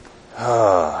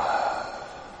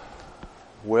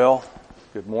Well,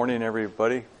 good morning,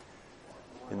 everybody.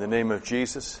 In the name of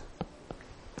Jesus.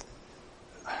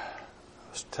 I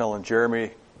was telling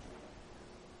Jeremy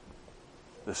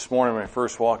this morning when I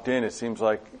first walked in, it seems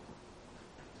like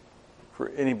for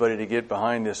anybody to get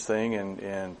behind this thing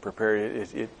and prepare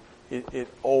it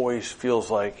always feels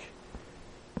like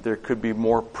there could be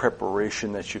more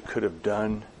preparation that you could have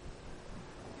done.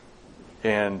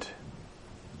 And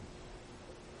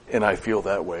I feel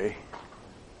that way.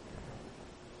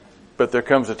 But there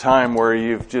comes a time where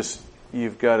you've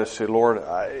got to say, Lord,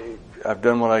 I've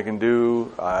done what I can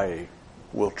do. I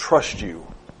will trust you.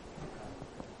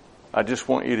 I just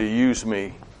want you to use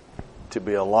me to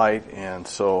be a light. And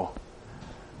so,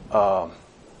 I'm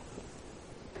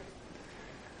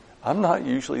not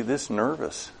usually this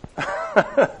nervous.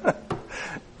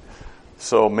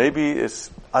 So maybe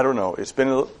I don't know. It's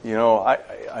been,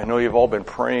 I know you've all been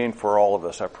praying for all of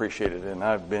us. I appreciate it. And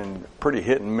I've been pretty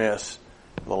hit and miss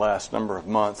the last number of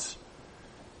months.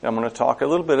 I'm going to talk a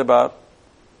little bit about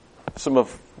some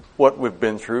of what we've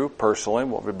been through personally,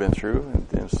 and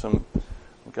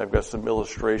I've got some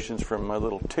illustrations from my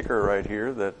little ticker right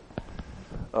here that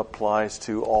applies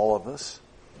to all of us.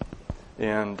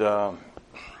 And,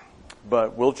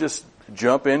 but we'll just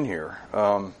jump in here.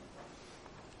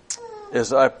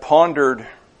 As I pondered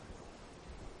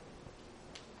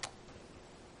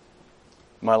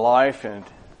my life and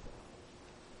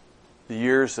the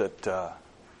years that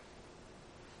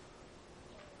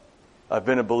I've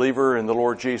been a believer in the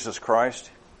Lord Jesus Christ,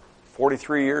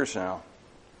 43 years now,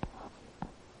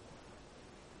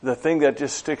 the thing that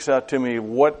just sticks out to me,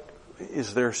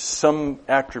 is there some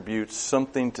attributes,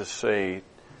 something to say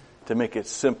to make it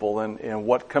simple? And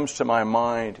what comes to my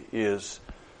mind is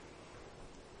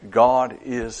God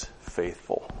is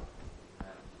faithful.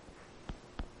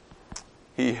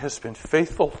 He has been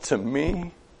faithful to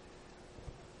me.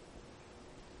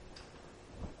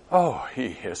 Oh, He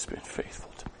has been faithful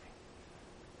to me.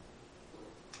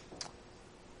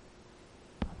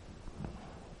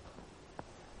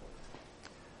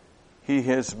 He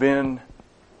has been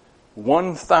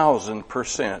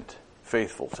 1,000%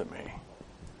 faithful to me.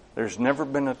 There's never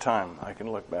been a time I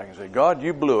can look back and say, God,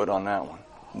 you blew it on that one.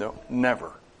 No,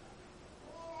 never.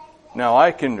 Now,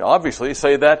 I can obviously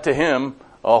say that to Him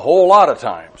a whole lot of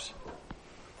times.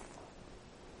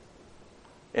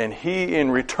 And He, in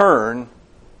return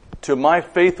to my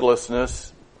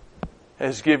faithlessness,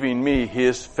 has given me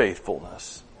His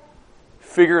faithfulness.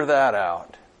 Figure that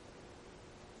out.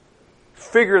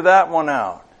 Figure that one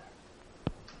out.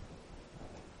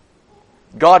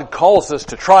 God calls us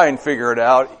to try and figure it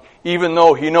out, even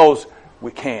though He knows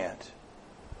we can't.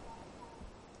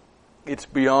 It's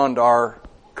beyond our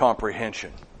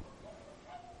comprehension.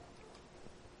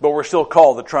 But we're still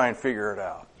called to try and figure it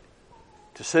out.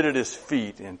 To sit at His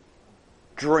feet and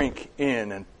drink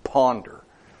in and ponder.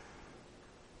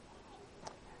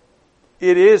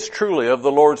 It is truly of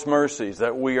the Lord's mercies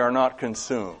that we are not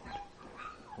consumed,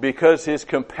 because His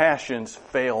compassions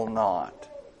fail not.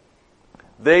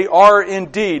 They are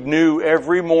indeed new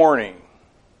every morning.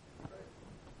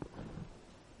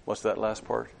 What's that last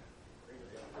part?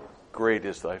 Great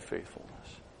is thy faithfulness.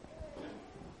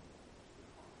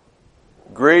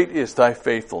 Great is thy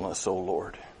faithfulness, O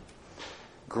Lord.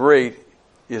 Great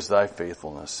is thy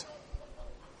faithfulness.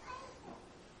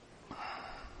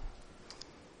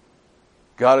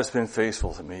 God has been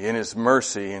faithful to me in His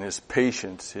mercy, in His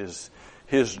patience,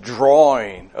 His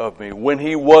drawing of me, when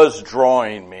He was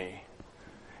drawing me,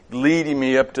 leading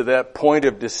me up to that point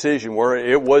of decision where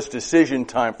it was decision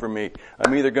time for me.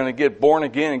 I'm either going to get born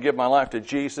again and give my life to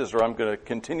Jesus, or I'm going to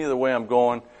continue the way I'm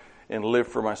going and live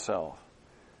for myself.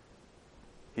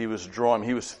 He was drawing.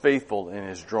 He was faithful in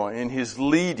His drawing, in His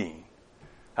leading.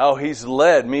 How He's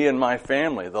led me and my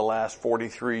family the last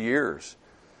 43 years.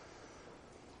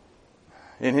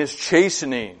 In His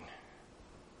chastening,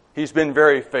 He's been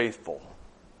very faithful.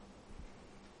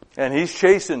 And He's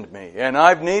chastened me, and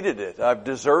I've needed it. I've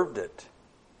deserved it.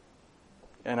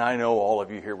 And I know all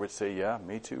of you here would say, yeah,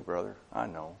 me too, brother. I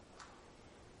know.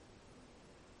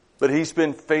 But He's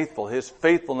been faithful. His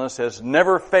faithfulness has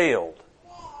never failed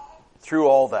through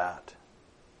all that.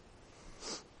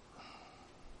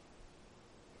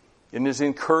 In His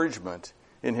encouragement,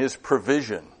 in His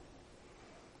provision,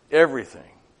 everything,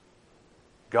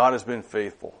 God has been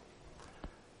faithful.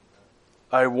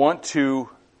 I want to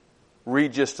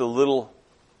read just a little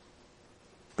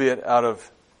bit out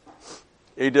of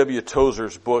A.W.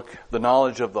 Tozer's book, The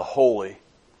Knowledge of the Holy.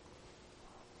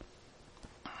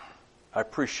 I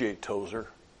appreciate Tozer.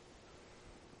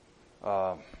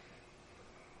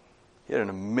 He had an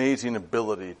amazing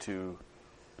ability to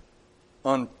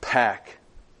unpack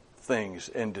things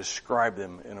and describe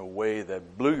them in a way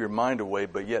that blew your mind away,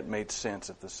 but yet made sense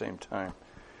at the same time.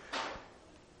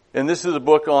 And this is a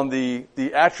book on the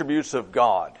attributes of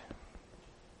God.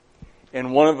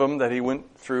 And one of them that he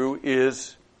went through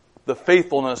is the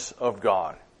faithfulness of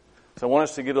God. So I want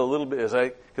us to get a little bit,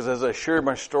 because as I share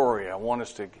my story, I want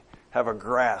us to have a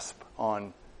grasp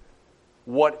on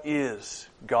what is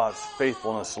God's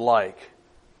faithfulness like.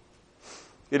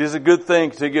 It is a good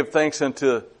thing to give thanks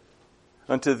unto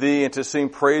thee and to sing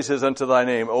praises unto thy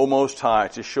name, O Most High,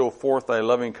 to show forth thy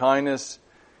loving kindness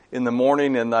in the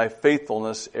morning and thy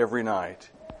faithfulness every night.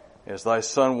 As thy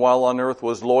Son while on earth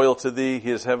was loyal to thee,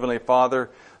 his heavenly Father,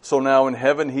 so now in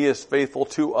heaven he is faithful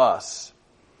to us,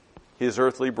 his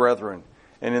earthly brethren.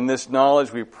 And in this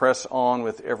knowledge we press on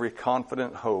with every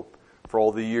confident hope for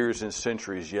all the years and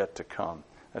centuries yet to come.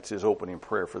 That's his opening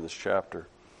prayer for this chapter.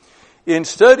 In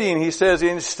studying, he says,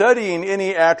 in studying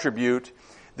any attribute,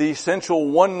 the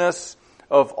essential oneness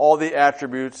of all the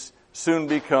attributes soon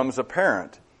becomes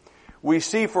apparent. We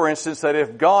see, for instance, that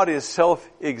if God is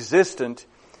self-existent,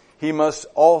 he must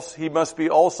be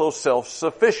also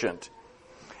self-sufficient.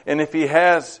 And if he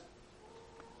has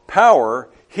power,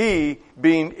 he,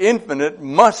 being infinite,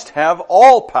 must have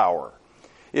all power.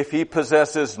 If he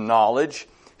possesses knowledge,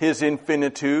 his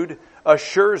infinitude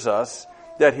assures us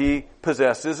that he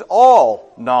possesses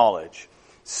all knowledge.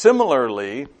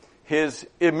 Similarly, his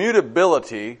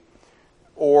immutability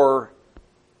or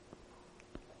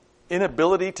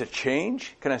inability to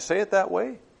change, can I say it that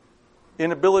way?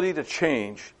 Inability to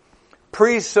change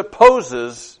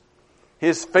presupposes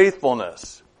his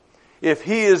faithfulness. If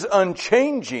he is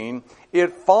unchanging,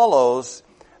 it follows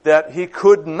that he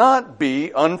could not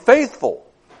be unfaithful,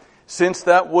 since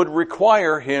that would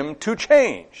require him to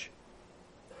change.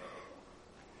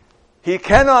 He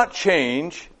cannot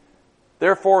change,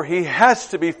 therefore he has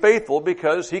to be faithful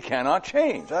because he cannot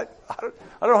change. I don't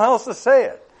know how else to say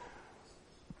it.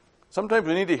 Sometimes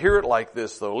we need to hear it like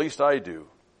this, though. At least I do.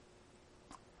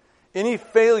 Any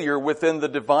failure within the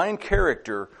divine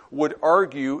character would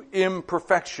argue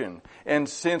imperfection, and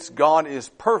since God is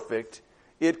perfect,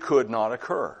 it could not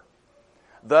occur.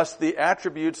 Thus, the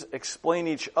attributes explain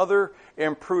each other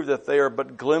and prove that they are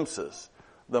but glimpses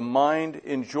the mind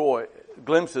enjoys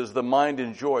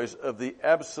of the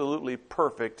absolutely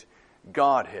perfect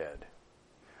Godhead.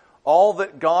 All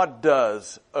that God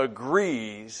does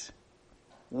agrees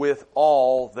with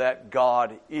all that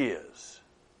God is.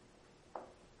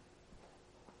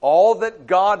 All that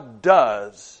God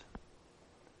does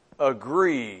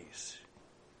agrees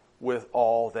with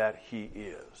all that he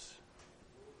is.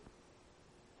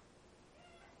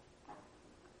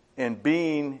 And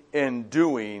being and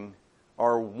doing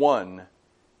are one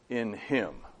in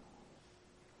him.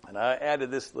 And I added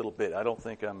this little bit. I don't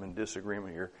think I'm in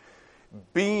disagreement here.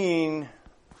 Being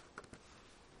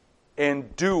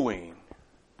and doing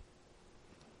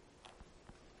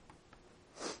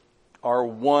are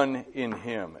one in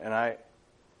him. And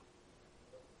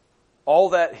all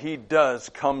that he does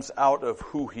comes out of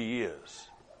who he is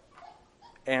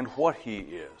and what he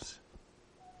is.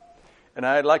 And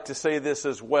I'd like to say this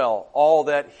as well. All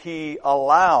that he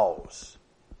allows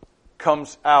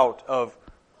comes out of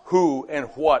who and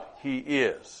what he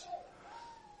is.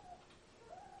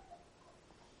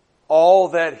 All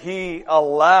that he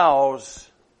allows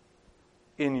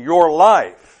in your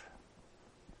life,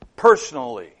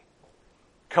 personally,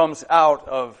 comes out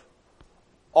of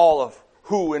all of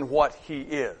who and what he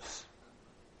is.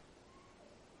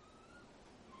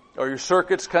 Are your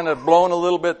circuits kind of blown a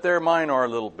little bit there? Mine are a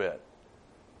little bit.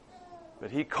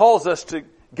 But he calls us to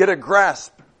get a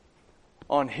grasp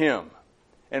on him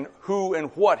and who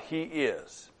and what he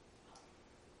is.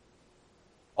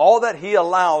 All that he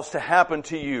allows to happen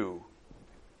to you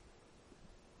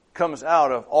comes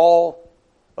out of all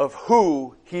of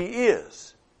who he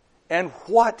is and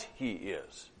what he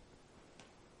is.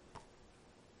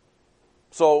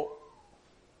 So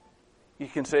you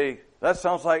can say, that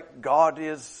sounds like God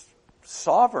is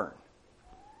sovereign.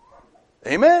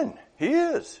 Amen. He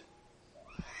is.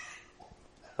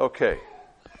 Okay.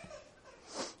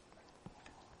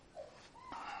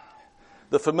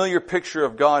 The familiar picture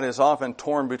of God is often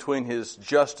torn between his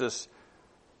justice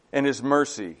and his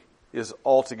mercy is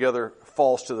altogether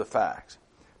false to the fact.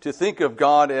 To think of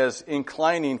God as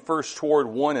inclining first toward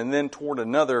one and then toward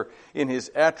another in his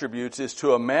attributes is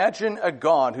to imagine a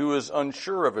God who is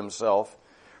unsure of himself,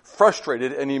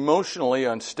 frustrated and emotionally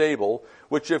unstable,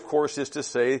 which of course is to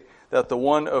say that the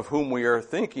one of whom we are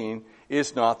thinking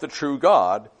is not the true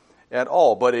God at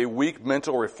all, but a weak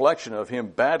mental reflection of him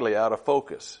badly out of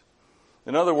focus.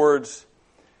 In other words,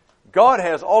 God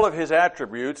has all of his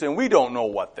attributes, and we don't know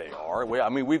what they are.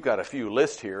 We've got a few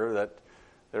lists here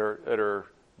that are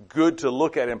good to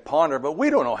look at and ponder, but we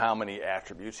don't know how many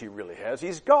attributes he really has.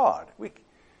 He's God.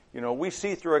 We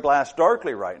see through a glass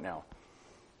darkly right now.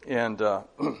 And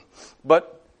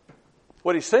but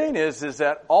what he's saying is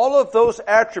that all of those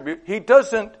attributes, he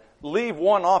doesn't leave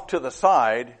one off to the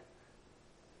side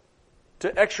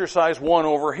to exercise one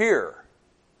over here.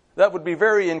 That would be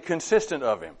very inconsistent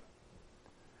of him.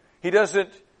 He doesn't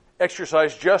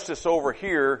exercise justice over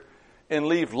here and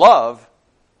leave love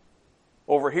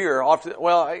over here.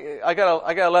 I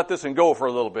gotta let this one go for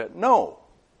a little bit. No.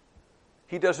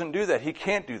 He doesn't do that. He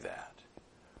can't do that.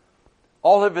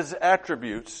 All of his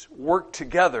attributes work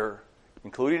together,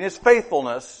 including his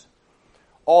faithfulness,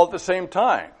 all at the same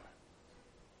time.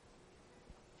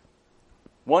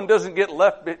 One doesn't get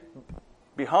left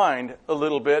behind a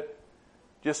little bit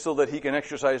just so that he can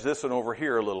exercise this one over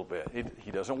here a little bit. He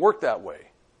doesn't work that way.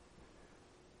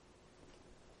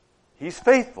 He's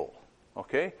faithful,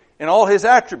 okay? And all his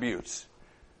attributes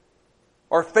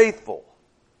are faithful.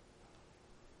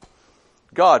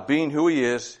 God, being who he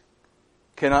is,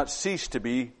 cannot cease to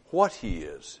be what he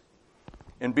is.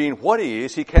 And being what he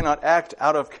is, he cannot act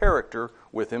out of character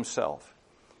with himself.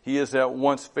 He is at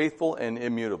once faithful and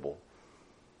immutable.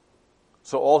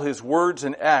 So all his words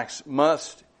and acts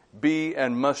must be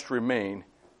and must remain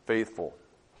faithful.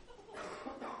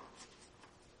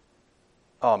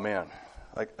 Oh man,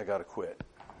 I got to quit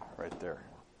right there.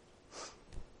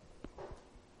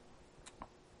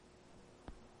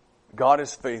 God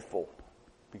is faithful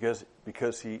because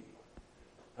he,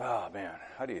 oh man,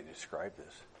 how do you describe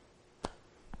this?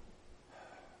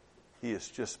 He is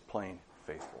just plain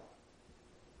faithful.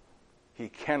 He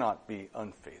cannot be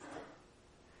unfaithful.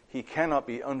 He cannot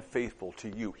be unfaithful to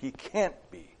you. He can't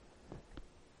be.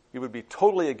 It would be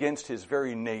totally against his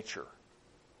very nature.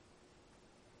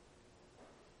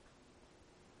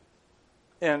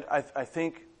 And I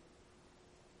think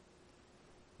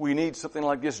we need something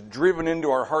like this driven into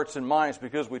our hearts and minds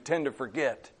because we tend to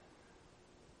forget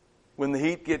when the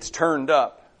heat gets turned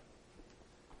up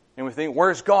and we think,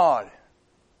 where's God?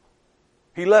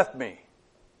 He left me.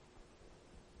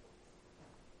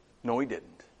 No, he didn't.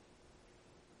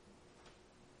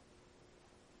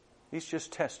 He's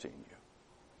just testing you.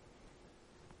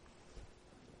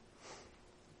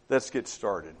 Let's get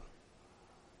started.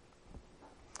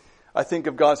 I think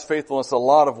of God's faithfulness. A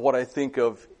lot of what I think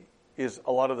of is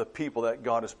a lot of the people that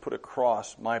God has put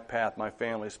across my path, my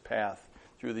family's path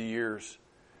through the years.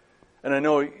 And I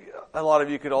know a lot of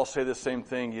you could all say the same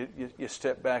thing. You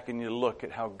step back and you look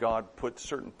at how God put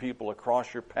certain people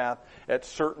across your path at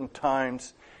certain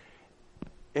times.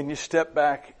 And you step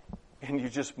back and you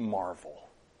just marvel.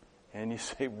 And you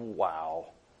say, wow,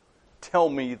 tell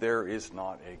me there is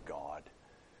not a God.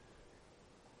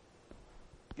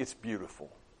 It's beautiful.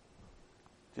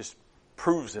 Just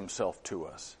proves himself to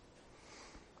us.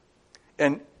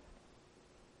 And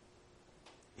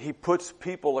he puts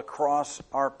people across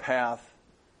our path,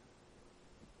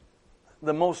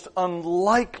 the most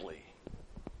unlikely.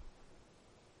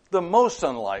 I'll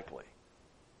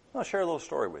share a little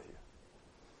story with you.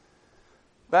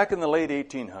 Back in the late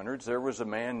 1800s, there was a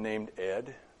man named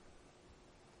Ed.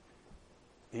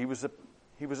 He was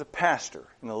a pastor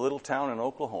in a little town in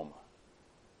Oklahoma.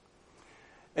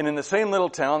 And in the same little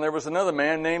town, there was another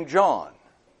man named John.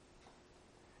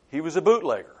 He was a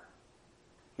bootlegger.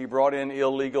 He brought in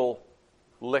illegal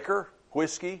liquor,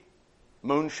 whiskey,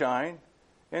 moonshine,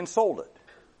 and sold it.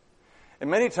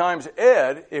 And many times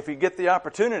Ed, if he'd get the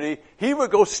opportunity, he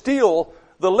would go steal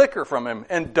the liquor from him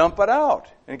and dump it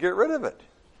out and get rid of it.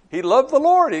 He loved the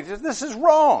Lord. He said, this is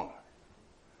wrong.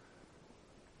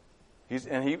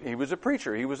 He was a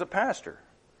preacher. He was a pastor.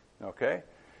 Okay?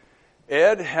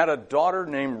 Ed had a daughter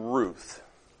named Ruth.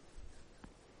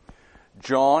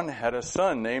 John had a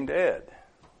son named Ed.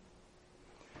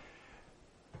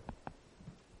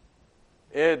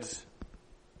 Ed's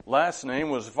last name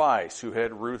was Weiss, who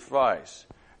had Ruth Weiss.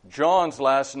 John's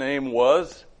last name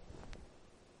was,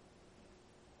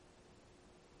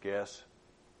 guess,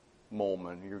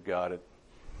 Molman. You got it.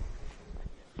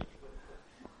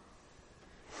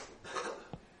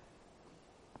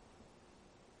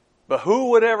 But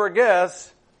who would ever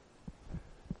guess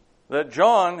that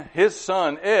John, his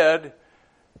son Ed,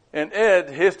 and Ed,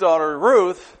 his daughter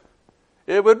Ruth,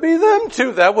 it would be them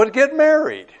two that would get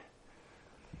married.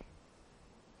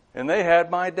 And they had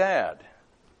my dad.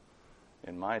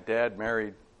 And my dad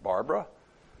married Barbara.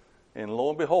 And lo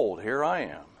and behold, here I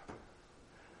am.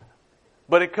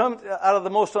 But it comes out of the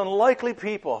most unlikely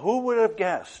people. Who would have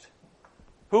guessed?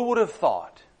 Who would have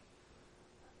thought?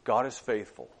 God is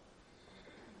faithful.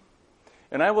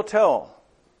 And I will tell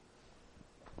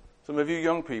some of you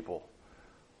young people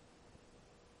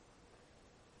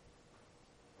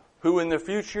who in the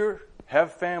future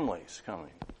have families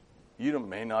coming. You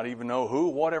may not even know who,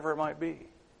 whatever it might be.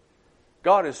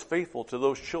 God is faithful to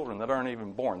those children that aren't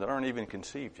even born, that aren't even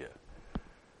conceived yet.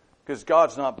 Because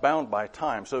God's not bound by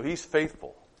time, so He's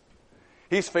faithful.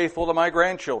 He's faithful to my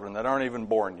grandchildren that aren't even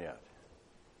born yet.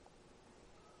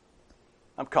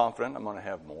 I'm confident I'm going to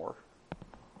have more.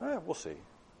 We'll see.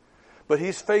 But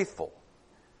He's faithful.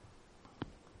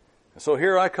 And so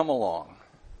here I come along.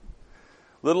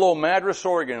 Little old Madras,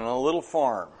 Oregon, on a little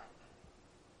farm.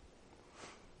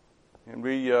 And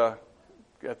we,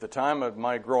 at the time of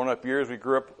my growing up years, we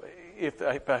grew up, if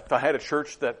I had a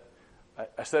church that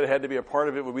I said it had to be a part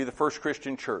of, it would be the First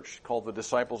Christian Church, called the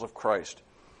Disciples of Christ.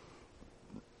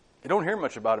 You don't hear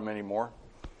much about them anymore.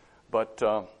 But,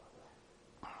 kind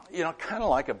of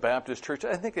like a Baptist church.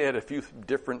 I think they had a few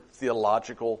different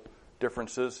theological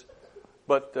differences.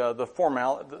 But the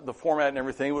format and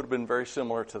everything would have been very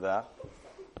similar to that.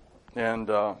 And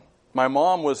my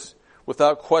mom was,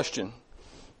 without question,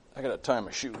 I got to tie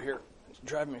my shoe here. It's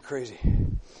driving me crazy.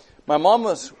 My mom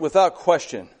was, without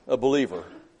question, a believer.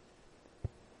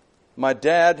 My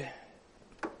dad,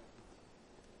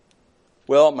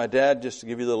 just to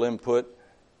give you a little input,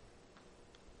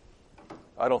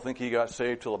 I don't think he got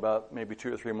saved till about maybe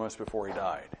 2 or 3 months before he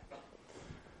died.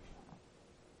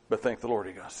 But thank the Lord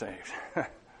he got saved.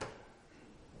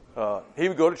 He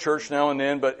would go to church now and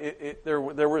then, but there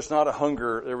was not a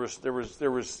hunger. There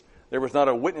was not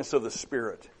a witness of the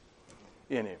Spirit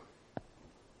in him.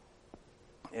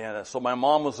 And so my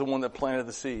mom was the one that planted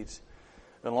the seeds.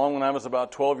 And along when I was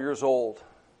about 12 years old,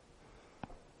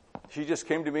 she just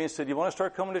came to me and said, "You want to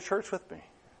start coming to church with me?"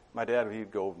 My dad, he'd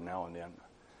go now and then.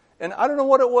 And I don't know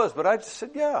what it was, but I just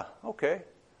said, "Yeah, okay."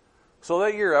 So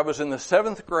that year, I was in the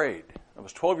 7th grade. I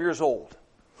was 12 years old.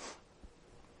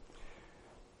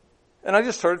 And I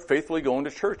just started faithfully going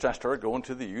to church. I started going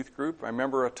to the youth group. I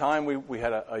remember a time we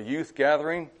had a youth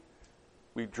gathering.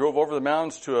 We drove over the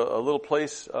mountains to a little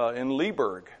place in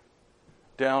Leeburg,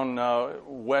 down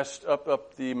west,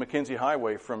 up the McKenzie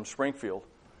Highway from Springfield.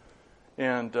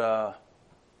 And the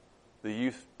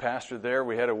youth pastor there,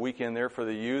 we had a weekend there for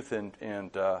the youth, and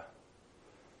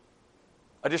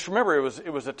I just remember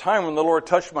it was a time when the Lord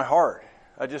touched my heart.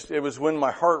 It was when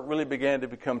my heart really began to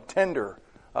become tender,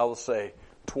 I will say,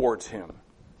 towards Him.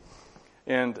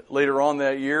 And later on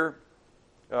that year,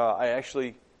 it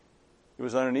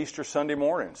was on an Easter Sunday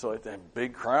morning, so a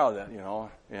big crowd,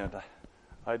 and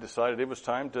I decided it was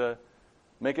time to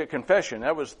make a confession.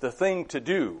 That was the thing to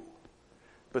do.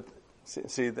 But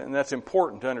see, and that's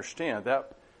important to understand.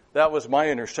 That was my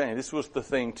understanding. This was the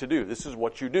thing to do. This is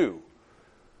what you do.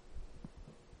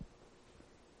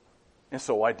 And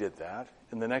so I did that.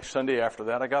 And the next Sunday after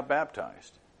that, I got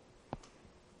baptized.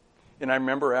 And I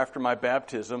remember after my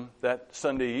baptism, that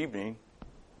Sunday evening,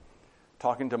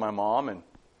 talking to my mom, and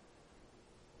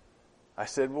I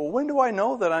said, "Well, when do I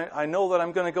know that I know that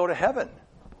I'm going to go to heaven?"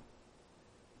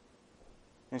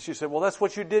 And she said, "Well, that's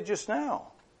what you did just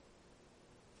now."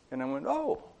 And I went,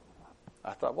 "Oh."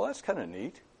 I thought, well, that's kind of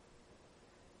neat.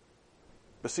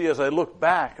 But see, as I look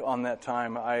back on that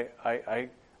time, I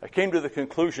came to the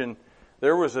conclusion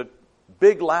there was a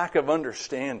big lack of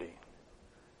understanding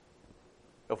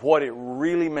of what it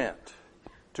really meant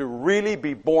to really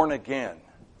be born again,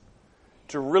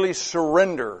 to really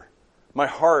surrender my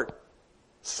heart,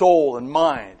 soul, and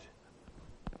mind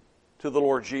to the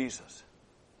Lord Jesus.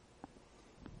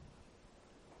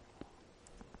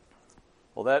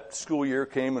 Well, that school year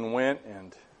came and went,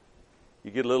 and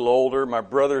you get a little older. My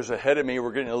brothers ahead of me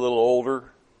were getting a little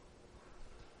older.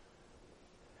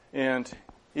 And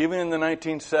even in the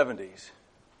 1970s,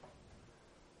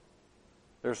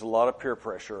 there's a lot of peer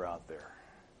pressure out there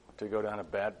to go down a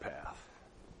bad path.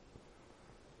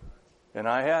 And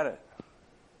I had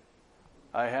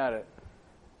it.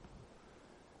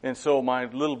 And so my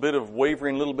little bit of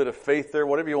wavering, little bit of faith there,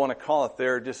 whatever you want to call it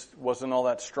there, just wasn't all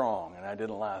that strong, and I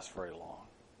didn't last very long.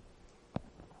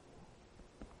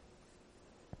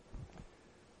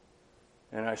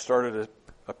 And I started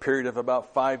a period of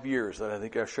about 5 years that I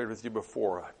think I've shared with you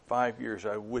before. 5 years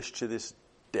I wish to this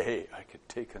day I could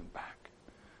take them back.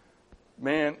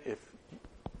 Man,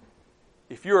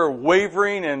 if you're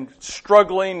wavering and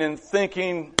struggling and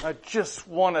thinking, I just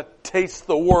want to taste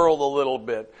the world a little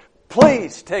bit,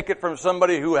 please take it from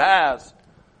somebody who has.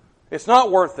 It's not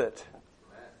worth it.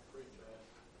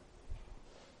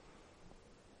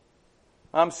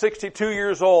 I'm 62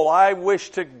 years old. I wish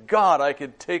to God I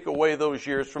could take away those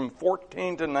years from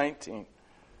 14 to 19.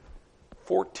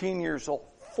 14 years old.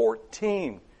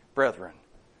 14, brethren.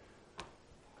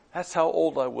 That's how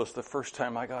old I was the first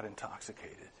time I got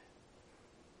intoxicated.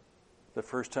 The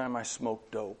first time I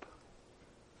smoked dope.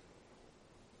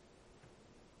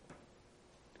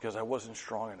 Because I wasn't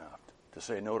strong enough to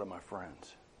say no to my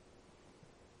friends.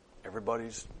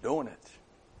 Everybody's doing it.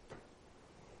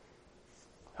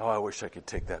 Oh, I wish I could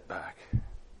take that back.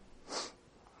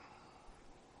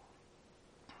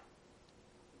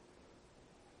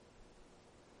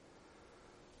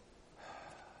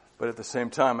 But at the same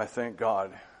time, I thank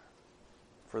God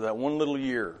for that one little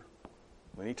year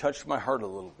when He touched my heart a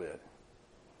little bit.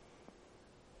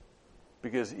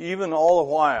 Because even all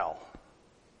the while,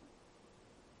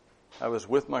 I was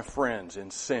with my friends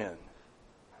in sin,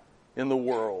 in the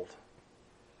world,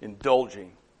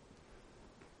 indulging.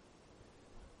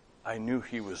 I knew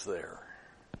He was there.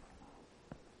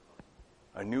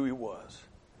 I knew He was.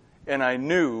 And I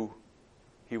knew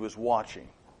He was watching.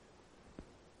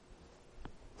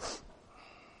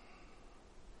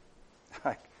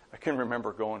 I can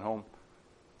remember going home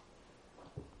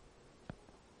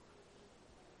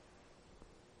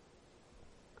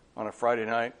on a Friday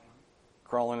night,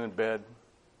 crawling in bed,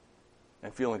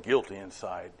 and feeling guilty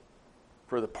inside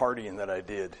for the partying that I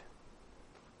did.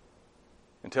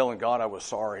 And telling God I was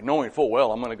sorry, knowing full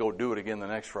well I'm going to go do it again the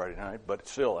next Friday night. But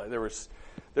still,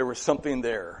 there was something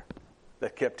there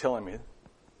that kept telling me,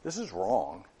 this is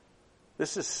wrong.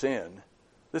 This is sin.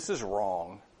 This is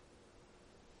wrong.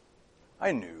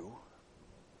 I knew.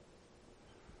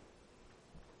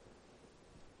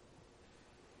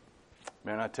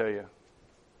 Man, I tell you,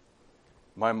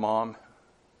 my mom,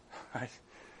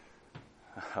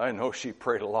 I know she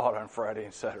prayed a lot on Friday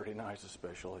and Saturday nights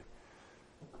especially.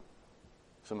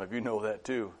 Some of you know that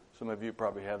too. Some of you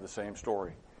probably have the same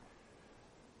story.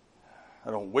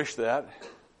 I don't wish that,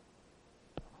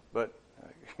 but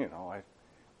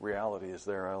reality is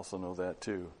there. I also know that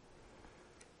too.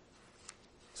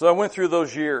 So I went through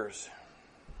those years.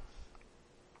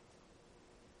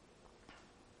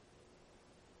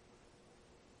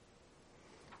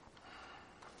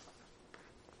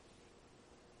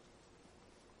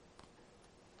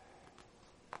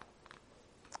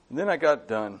 And then I got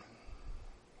done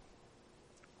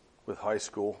with high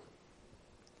school.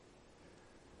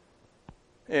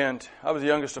 And I was the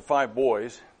youngest of 5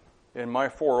 boys, and my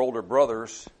 4 older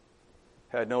brothers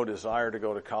had no desire to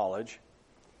go to college.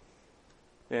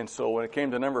 And so when it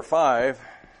came to number 5,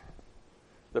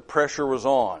 the pressure was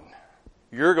on.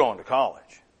 You're going to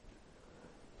college.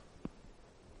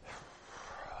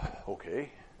 Okay.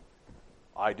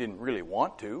 I didn't really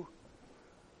want to.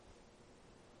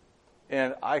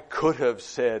 And I could have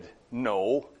said,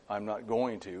 no, I'm not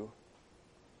going to.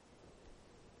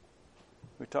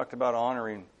 We talked about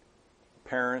honoring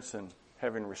parents and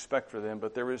having respect for them,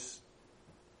 but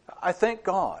I thank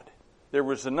God, there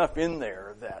was enough in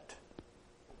there that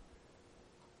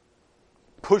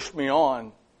pushed me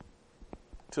on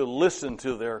to listen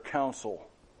to their counsel.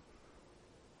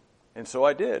 And so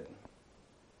I did.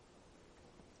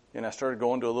 And I started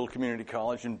going to a little community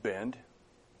college in Bend.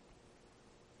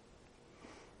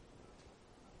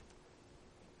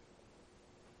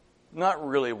 Not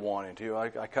really wanting to. I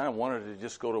kind of wanted to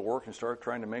just go to work and start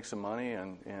trying to make some money,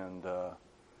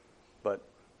 but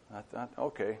I thought,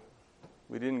 okay,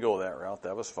 we didn't go that route.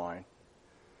 That was fine.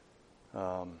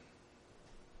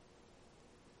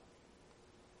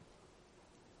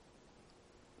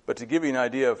 But to give you an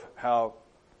idea of how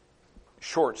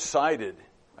short-sighted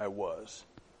I was,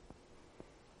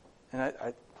 and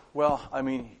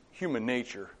human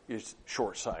nature is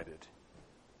short-sighted.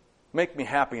 Make me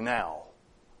happy now.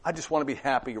 I just want to be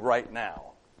happy right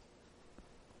now.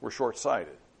 We're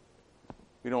short-sighted.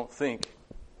 We don't think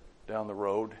down the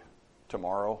road,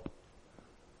 tomorrow,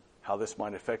 how this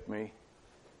might affect me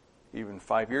even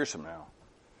 5 years from now.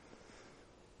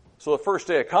 So the first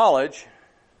day of college,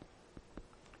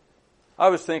 I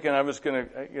was thinking I was going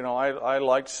to, I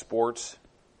liked sports,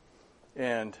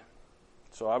 and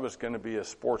so I was going to be a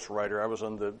sports writer. I was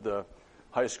on the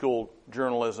high school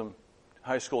journalism,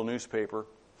 high school newspaper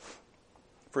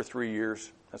for 3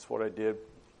 years. That's what I did.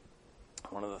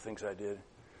 One of the things I did.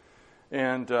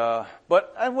 And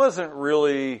but I wasn't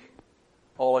really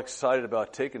all excited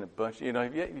about taking a bunch. You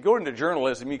go into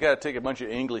journalism, you got to take a bunch of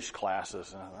English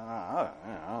classes. And I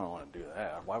don't want to do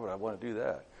that. Why would I want to do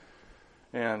that?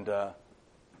 And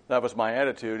that was my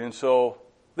attitude. And so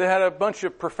they had a bunch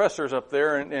of professors up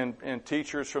there and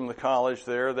teachers from the college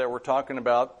there that were talking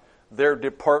about their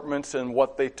departments and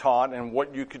what they taught and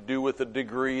what you could do with a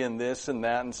degree and this and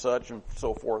that and such and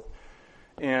so forth.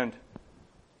 And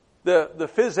the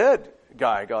phys ed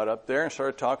guy got up there and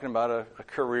started talking about a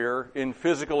career in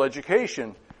physical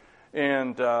education.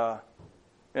 And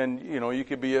And, you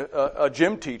could be a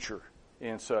gym teacher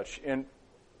and such. And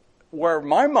where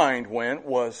my mind went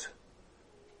was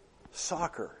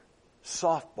soccer,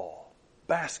 softball,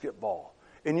 basketball.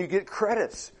 And you get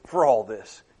credits for all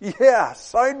this. Yeah,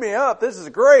 sign me up. This is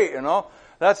great,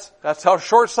 That's how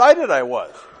short-sighted I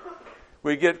was.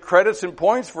 We get credits and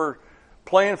points for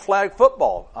playing flag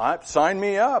football. Sign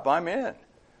me up. I'm in.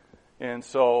 And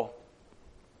so,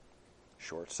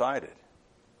 short-sighted.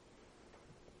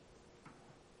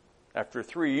 After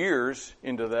 3 years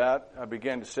into that, I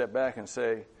began to step back and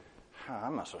say,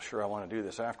 I'm not so sure I want to do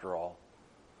this after all.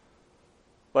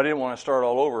 But I didn't want to start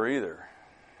all over either.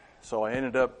 So I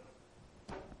ended up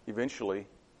eventually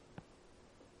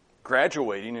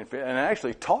graduating and I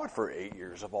actually taught for 8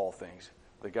 years of all things.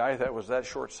 The guy that was that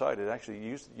short-sighted actually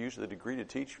used the degree to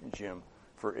teach gym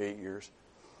for 8 years.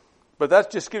 But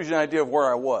that just gives you an idea of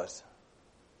where I was,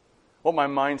 what my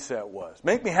mindset was.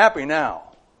 Make me happy now.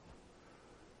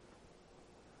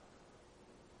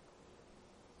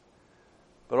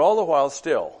 But all the while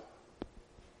still,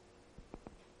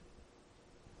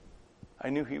 I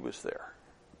knew he was there.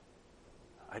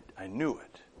 I knew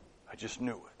it. I just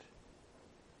knew it.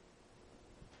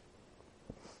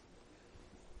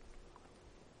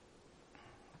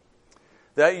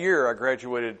 That year I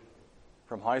graduated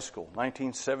from high school,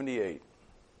 1978.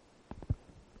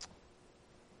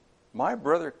 My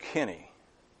brother Kenny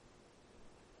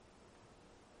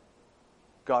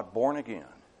got born again.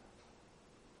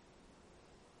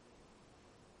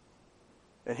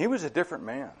 And he was a different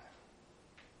man.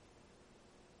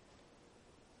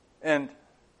 And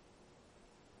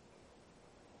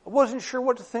I wasn't sure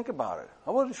what to think about it. I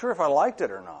wasn't sure if I liked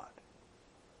it or not.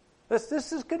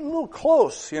 This is getting a little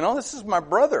close, This is my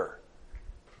brother.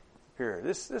 Here,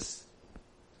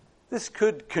 this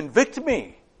could convict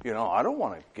me. I don't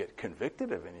want to get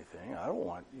convicted of anything. I don't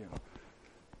want,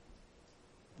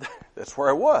 That's where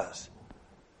I was.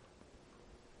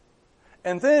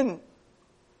 And then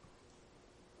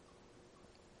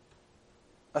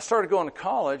I started going to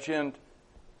college, and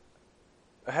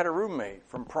I had a roommate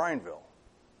from Prineville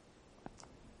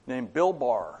named Bill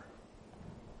Barr.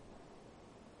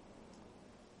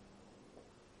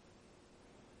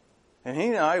 And he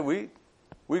and I, we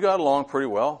got along pretty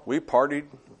well. We partied.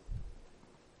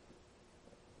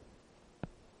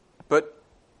 But,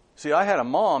 see, I had a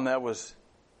mom that was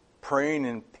praying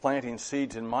and planting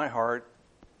seeds in my heart.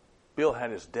 Bill had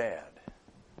his dad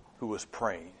who was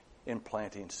praying and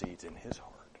planting seeds in his heart.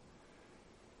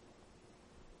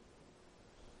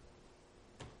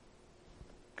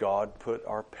 God put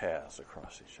our paths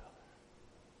across each other.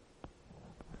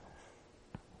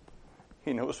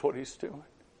 He knows what he's doing.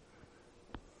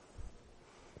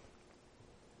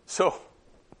 So,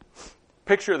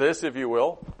 picture this, if you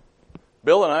will.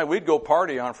 Bill and I, we'd go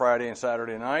party on Friday and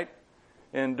Saturday night,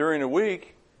 and during the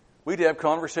week, we'd have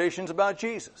conversations about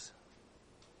Jesus.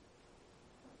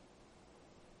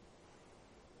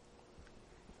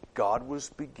 God was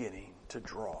beginning to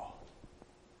draw.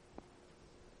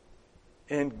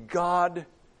 And God,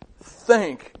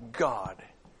 thank God,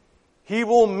 He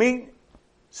will meet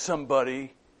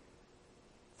somebody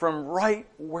from right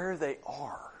where they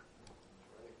are.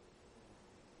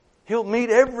 He'll meet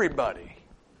everybody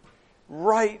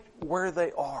right where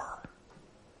they are.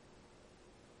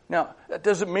 Now, that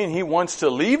doesn't mean He wants to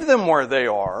leave them where they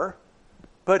are,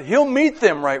 but He'll meet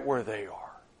them right where they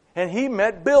are. And He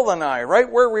met Bill and I right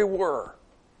where we were.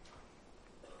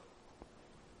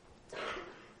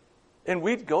 And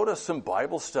we'd go to some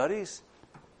Bible studies.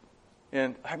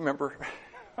 And I remember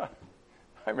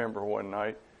one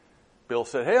night, Bill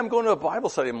said, "Hey, I'm going to a Bible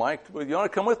study, Mike. You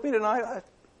want to come with me tonight?"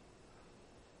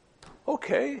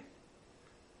 Okay.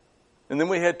 And then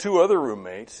we had two other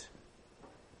roommates.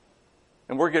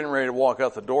 And we're getting ready to walk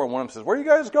out the door. And one of them says, "Where are you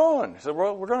guys going?" I said,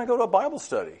 "Well, we're going to go to a Bible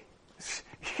study."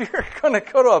 "You're going to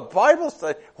go to a Bible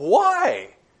study?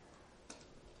 Why?"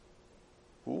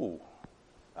 Ooh.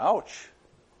 Ouch.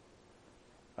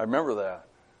 I remember that.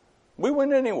 We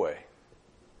went anyway.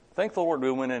 Thank the Lord we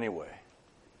went anyway.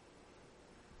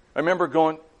 I remember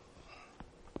going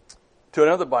to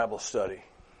another Bible study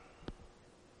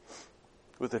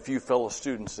with a few fellow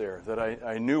students there that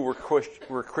I knew were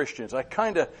Christians. I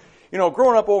kind of,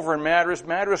 growing up over in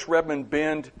Madras, Redmond,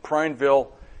 Bend,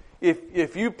 Prineville,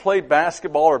 if you played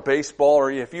basketball or baseball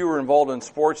or if you were involved in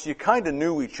sports, you kind of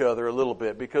knew each other a little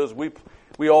bit because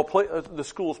we all the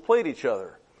schools played each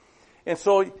other. And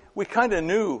so we kind of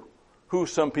knew who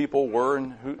some people were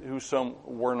and who some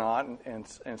were not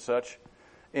and such.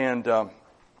 And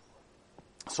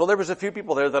so there was a few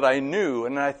people there that I knew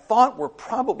and I thought were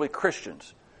probably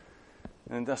Christians.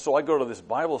 And so I go to this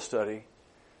Bible study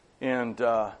and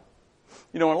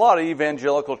You know, in a lot of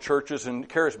evangelical churches and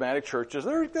charismatic churches,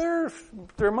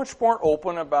 they're much more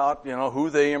open about, you know, who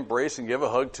they embrace and give a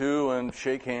hug to and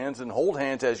shake hands and hold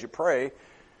hands as you pray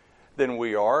than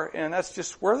we are, and that's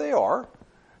just where they are.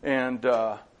 And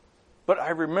but I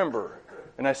remember,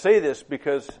 and I say this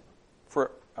because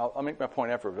I'll make my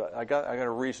point after, but I got a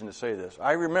reason to say this.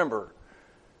 I remember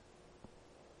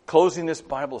closing this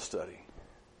Bible study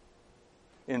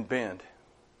in Bend,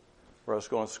 where I was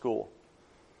going to school.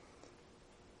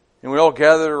 And we all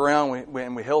gathered around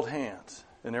and we held hands.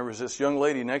 And there was this young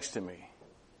lady next to me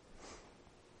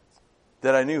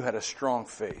that I knew had a strong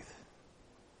faith.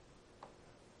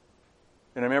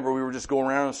 And I remember we were just going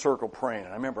around in a circle praying.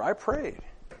 And I remember I prayed.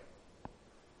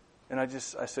 And I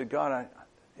said, God,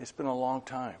 it's been a long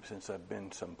time since I've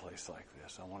been someplace like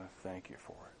this. I want to thank you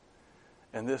for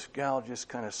it. And this gal just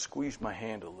kind of squeezed my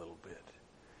hand a little bit.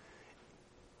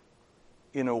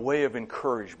 In a way of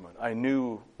encouragement. I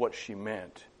knew what she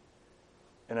meant.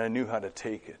 And I knew how to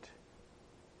take it.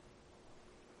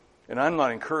 And I'm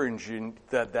not encouraging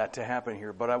that to happen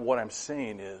here, but what I'm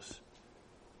saying is,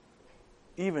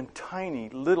 even tiny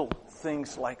little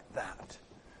things like that,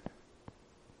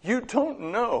 you don't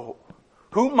know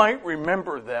who might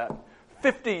remember that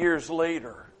 50 years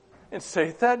later and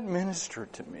say, that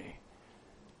ministered to me.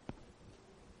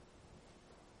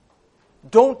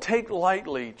 Don't take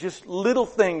lightly just little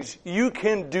things you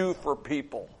can do for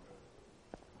people.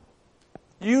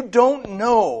 You don't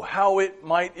know how it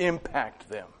might impact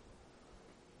them.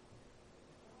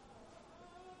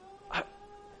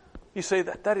 You say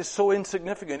that is so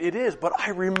insignificant. It is, but I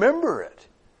remember it.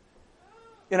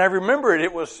 And I remember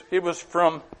it was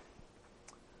from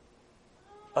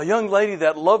a young lady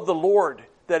that loved the Lord,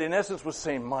 that in essence was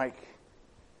saying, Mike,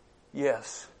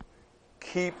 yes,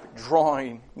 keep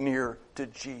drawing near to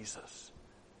Jesus.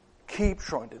 Keep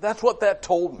drawing. That's what that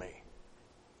told me.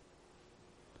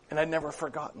 And I'd never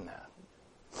forgotten that.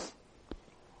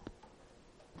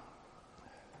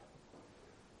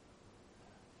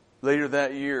 Later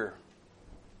that year,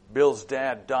 Bill's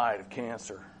dad died of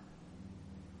cancer.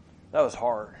 That was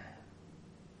hard.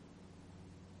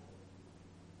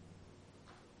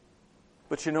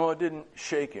 But you know, it didn't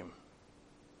shake him.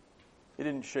 It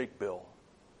didn't shake Bill.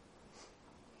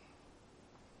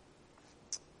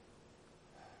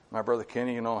 My brother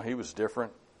Kenny, you know, he was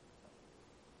different.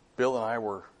 Bill and I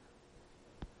were,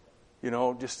 you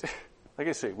know, just, like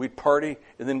I say, we'd party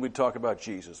and then we'd talk about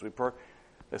Jesus.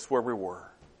 That's where we were.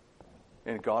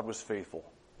 And God was faithful.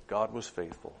 God was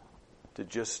faithful to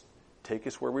just take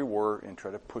us where we were and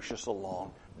try to push us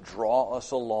along, draw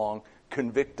us along,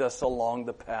 convict us along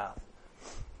the path,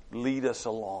 lead us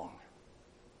along.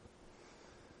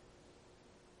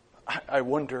 I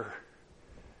wonder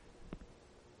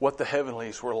what the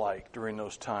heavenlies were like during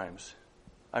those times.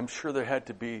 I'm sure there had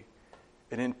to be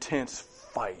an intense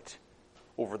fight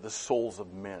over the souls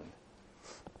of men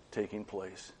taking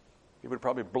place. It would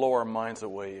probably blow our minds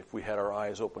away if we had our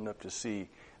eyes opened up to see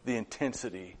the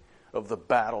intensity of the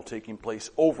battle taking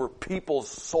place over people's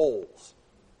souls.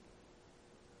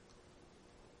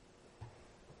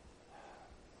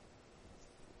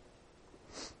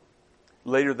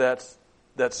 Later that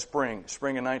spring of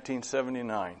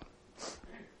 1979,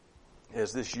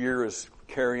 as this year is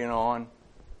carrying on,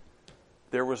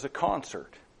 there was a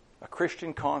concert, a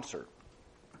Christian concert,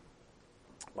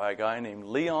 by a guy named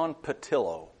Leon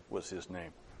Patillo was his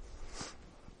name.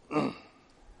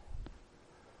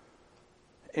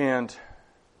 And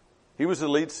he was the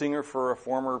lead singer for a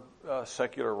former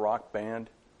secular rock band.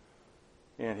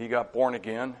 And he got born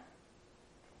again.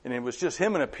 And it was just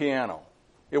him and a piano.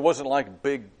 It wasn't like a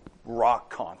big rock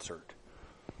concert.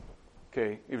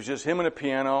 Okay, it was just him and a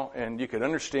piano, and you could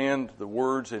understand the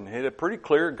words, and it had a pretty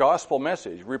clear gospel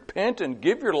message. Repent and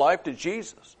give your life to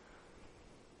Jesus.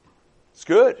 It's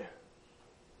good.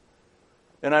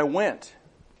 And I went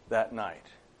that night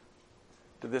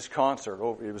to this concert.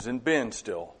 It was in Bend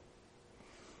still.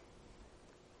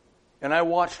 And I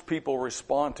watched people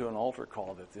respond to an altar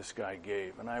call that this guy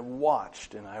gave. And I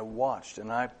watched, and I watched,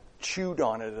 and I chewed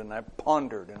on it, and I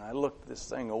pondered, and I looked this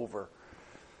thing over.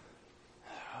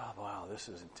 Oh, wow, this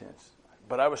is intense.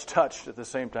 But I was touched at the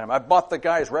same time. I bought the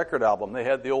guy's record album. They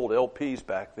had the old LPs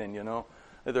back then, you know.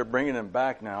 They're bringing them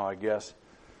back now, I guess,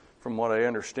 from what I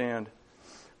understand.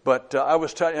 But I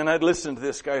was touched, and I'd listen to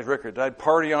this guy's record. I'd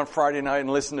party on Friday night and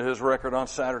listen to his record on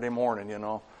Saturday morning, you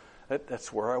know.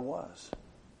 That's where I was.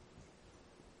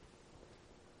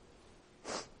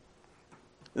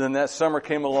 Then that summer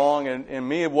came along, and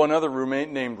me and one other roommate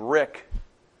named Rick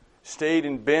stayed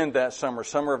in Bend that summer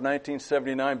of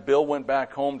 1979. Bill went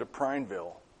back home to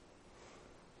Prineville.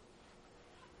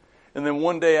 And then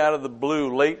one day out of the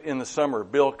blue, late in the summer,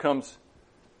 Bill comes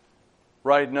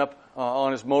riding up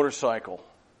on his motorcycle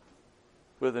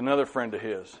with another friend of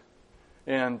his.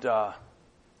 And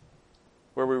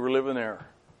where we were living there.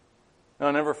 And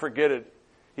I'll never forget it.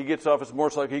 He gets off his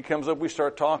motorcycle. He comes up. We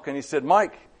start talking. He said,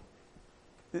 Mike,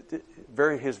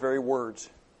 his very words,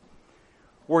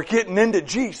 we're getting into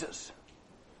Jesus.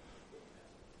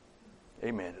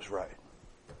 Amen is right.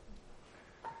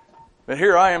 But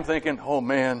here I am thinking, oh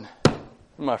man,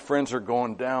 my friends are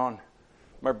going down.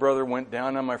 My brother went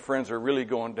down. Now my friends are really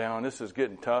going down. This is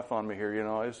getting tough on me here.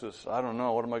 I don't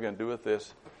know. What am I going to do with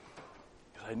this?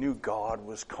 Because I knew God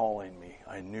was calling me.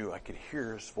 I knew I could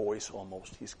hear His voice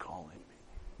almost. He's calling me.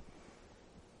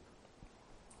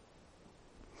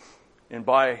 And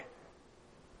by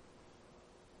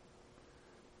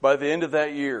the end of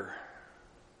that year,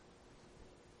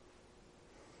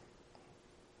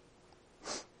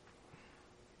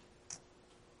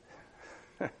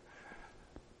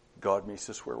 God meets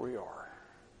us where we are.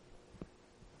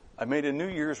 I made a New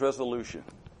Year's resolution.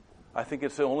 I think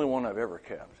it's the only one I've ever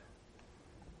kept.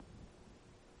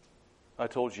 I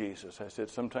told Jesus, I said,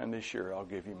 sometime this year I'll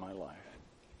give you my life.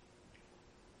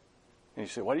 And he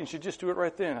said, why didn't you just do it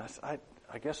right then?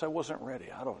 I guess I wasn't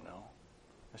ready. I don't know.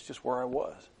 That's just where I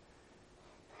was.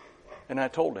 And I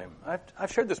told him,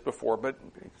 I've shared this before, but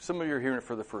some of you are hearing it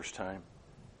for the first time.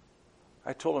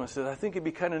 I told him, I said, I think it'd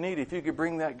be kind of neat if you could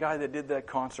bring that guy that did that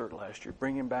concert last year,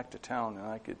 bring him back to town,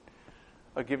 and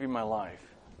I'll give you my life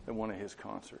at one of his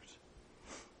concerts.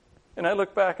 And I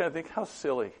look back and I think, how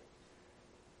silly.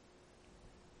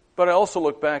 But I also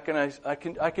look back and I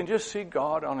can just see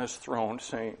God on His throne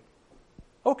saying,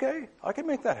 okay, I can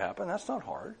make that happen. That's not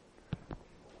hard.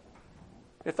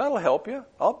 If that'll help you,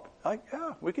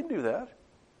 yeah, we can do that.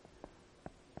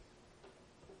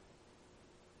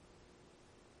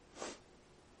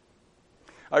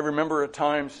 I remember at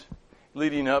times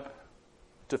leading up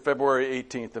to February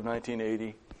 18th of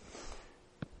 1980,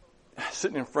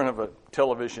 sitting in front of a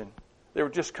television. They were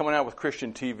just coming out with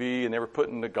Christian TV, and they were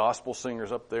putting the gospel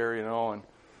singers up there,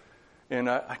 and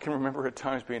I can remember at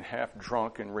times being half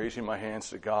drunk and raising my hands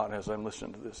to God as I'm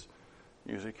listening to this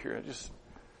music here.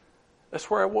 That's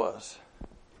where I was.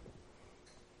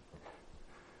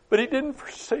 But He didn't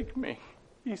forsake me.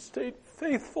 He stayed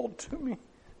faithful to me.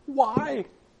 Why?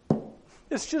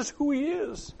 It's just who He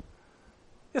is.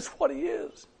 It's what He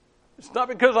is. It's not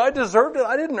because I deserved it.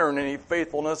 I didn't earn any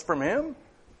faithfulness from Him.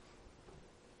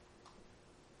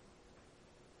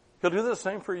 He'll do the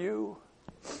same for you.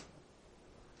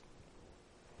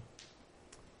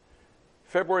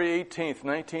 February 18th,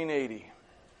 1980.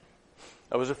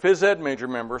 I was a phys ed major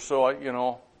member, so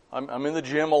I'm in the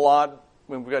gym a lot.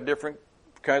 We've got different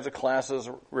kinds of classes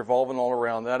revolving all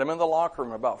around that. I'm in the locker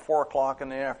room about 4 o'clock in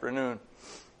the afternoon.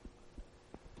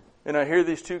 And I hear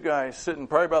these two guys sitting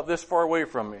probably about this far away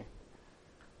from me,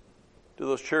 to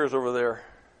those chairs over there.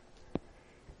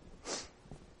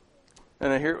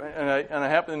 And I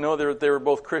happen to know they were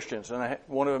both Christians. And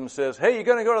one of them says, "Hey, you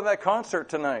going to go to that concert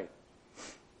tonight?"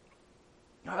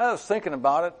 I was thinking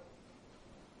about it.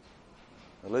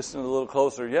 I listened a little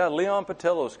closer. Yeah, Leon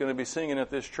Patello is going to be singing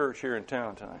at this church here in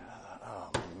town tonight. I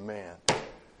thought, oh man.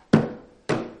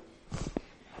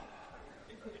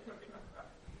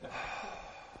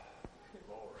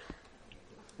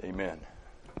 Amen.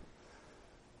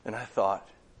 And I thought,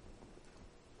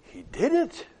 He did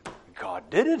it. God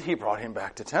did it. He brought him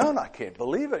back to town. I can't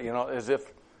believe it. As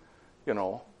if,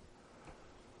 I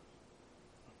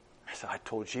said, I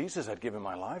told Jesus I'd give him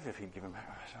my life if He'd give him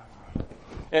back.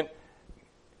 And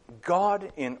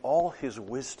God, in all His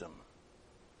wisdom,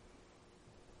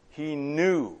 He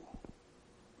knew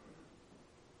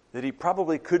that He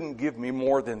probably couldn't give me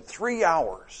more than 3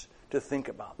 hours to think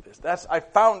about this. I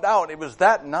found out it was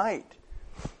that night.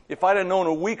 If I'd have known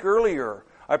a week earlier,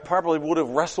 I probably would have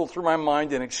wrestled through my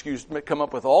mind and come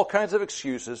up with all kinds of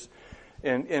excuses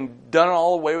and done it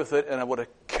all away with it, and I would have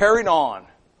carried on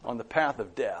the path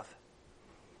of death.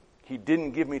 He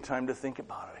didn't give me time to think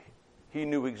about it. He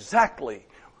knew exactly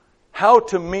how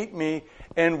to meet me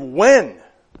and when.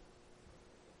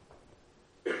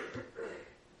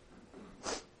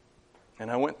 And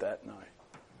I went that night.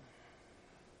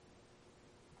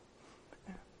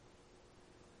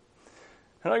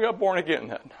 And I got born again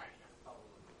that night.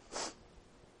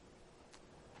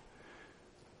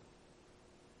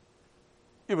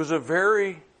 It was a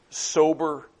very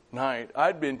sober night.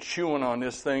 I'd been chewing on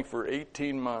this thing for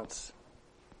 18 months.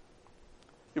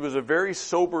 It was a very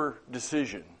sober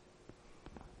decision.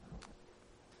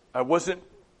 I wasn't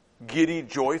giddy,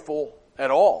 joyful at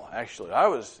all, actually. I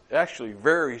was actually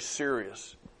very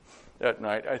serious. that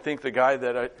night. I think the guy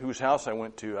whose house I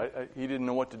went to, he didn't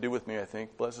know what to do with me, I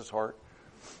think. Bless his heart.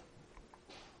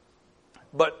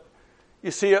 But,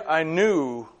 you see, I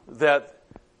knew that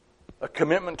a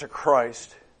commitment to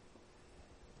Christ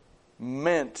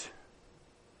meant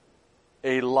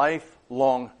a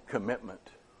lifelong commitment.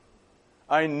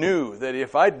 I knew that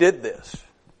if I did this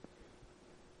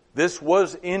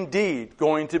was indeed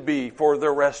going to be for the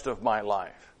rest of my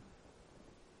life.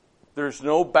 There's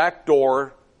no back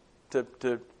door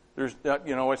there's not,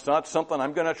 it's not something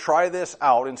I'm going to try this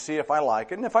out and see if I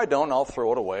like it. And if I don't, I'll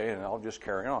throw it away and I'll just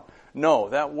carry on. No,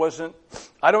 that wasn't,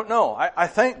 I don't know. I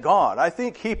thank God. I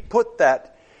think He put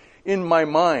that in my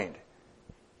mind,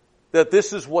 that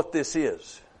this is what this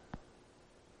is.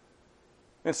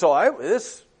 And so I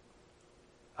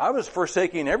was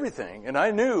forsaking everything, and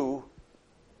I knew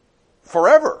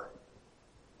forever.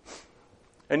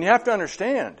 And you have to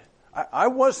understand, I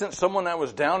wasn't someone that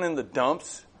was down in the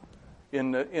dumps,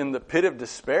 in the pit of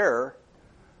despair.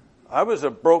 I was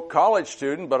a broke college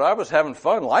student, but I was having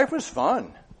fun. Life was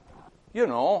fun.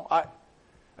 I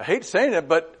hate saying it,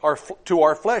 but to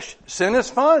our flesh, sin is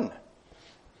fun.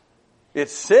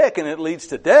 It's sick and it leads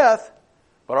to death,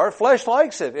 but our flesh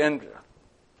likes it, and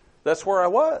that's where I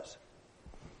was.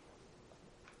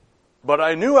 But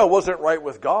I knew I wasn't right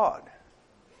with God.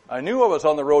 I knew I was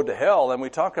on the road to hell, and we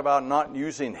talk about not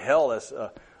using hell as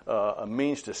a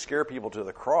means to scare people to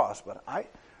the cross, but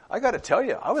I got to tell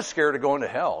you, I was scared of going to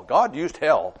hell. God used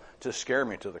hell to scare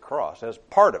me to the cross as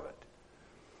part of it.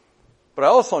 But I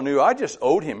also knew I just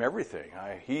owed Him everything.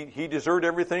 He deserved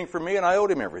everything from me, and I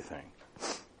owed Him everything.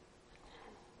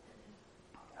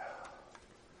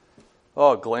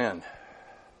 Oh, Glenn,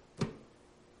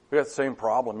 we got the same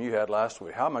problem you had last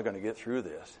week. How am I going to get through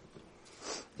this?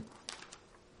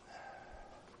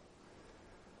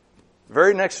 The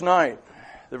very next night,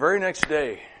 the very next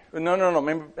day, no,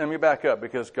 let me back up,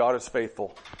 because God is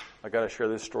faithful. I got to share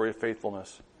this story of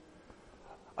faithfulness.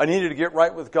 I needed to get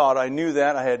right with God. I knew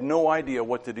that. I had no idea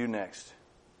what to do next.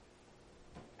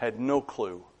 Had no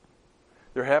clue.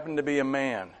 There happened to be a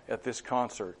man at this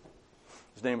concert.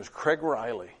 His name was Craig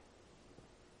Riley.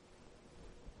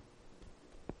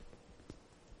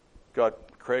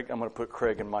 Craig, I'm going to put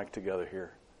Craig and Mike together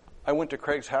here. I went to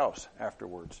Craig's house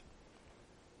afterwards.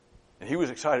 And he was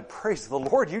excited. Praise the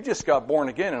Lord, you just got born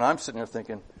again. And I'm sitting there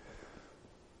thinking,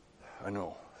 I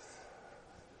know.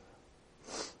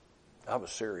 I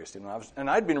was serious. And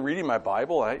I'd been reading my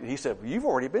Bible. He said, well, you've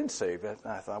already been saved. And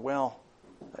I thought, well,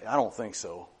 I don't think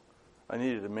so. I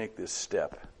needed to make this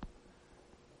step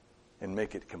and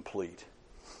make it complete.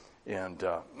 And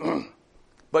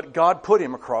but God put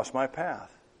him across my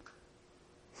path.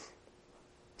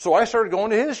 So I started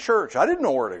going to his church. I didn't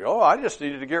know where to go. I just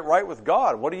needed to get right with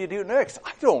God. What do you do next?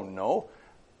 I don't know.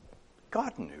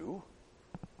 God knew.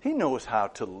 He knows how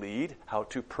to lead, how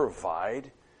to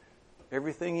provide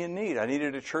everything you need. I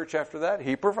needed a church after that.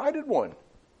 He provided one.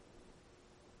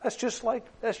 That's just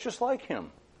like Him.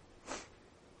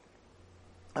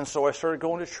 And so I started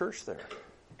going to church there.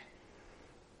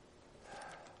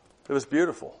 It was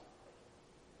beautiful.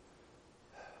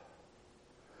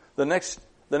 The next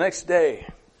day,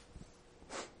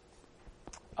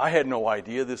 I had no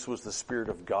idea this was the Spirit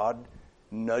of God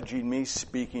nudging me,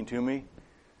 speaking to me.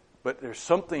 But there's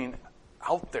something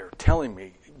out there telling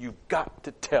me, you've got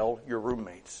to tell your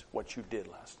roommates what you did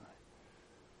last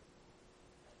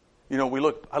night.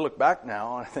 I look back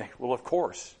now and I think, well, of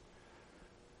course.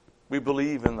 We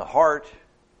believe in the heart,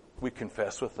 we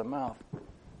confess with the mouth.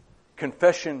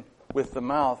 Confession with the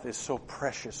mouth is so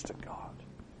precious to God.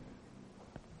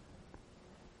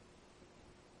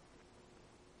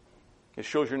 It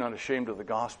shows you're not ashamed of the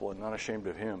gospel and not ashamed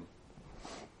of Him.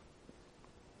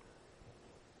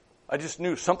 I just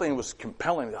knew something was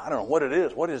compelling. I don't know what it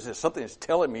is. What is this? Something is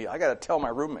telling me I got to tell my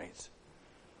roommates.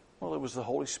 Well, it was the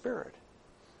Holy Spirit.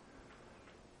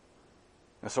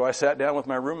 And so I sat down with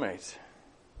my roommates.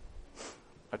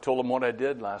 I told them what I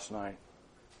did last night.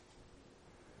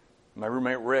 My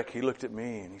roommate Rick, he looked at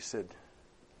me and he said,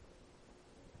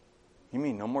 "You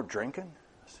mean no more drinking?"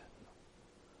 I said,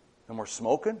 "No more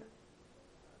smoking?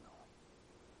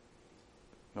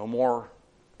 No more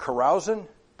carousing?"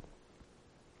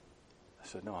 I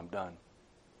said, "No, I'm done."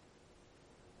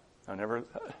 I'll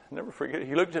never forget it.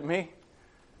 He looked at me.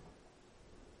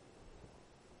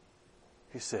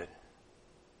 He said,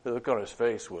 the look on his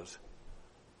face was,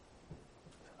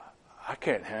 "I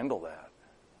can't handle that."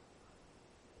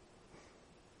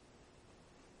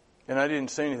 And I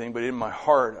didn't say anything, but in my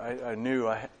heart, I knew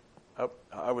I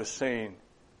was saying,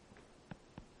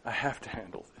 I have to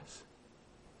handle this.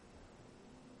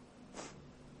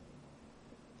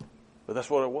 But that's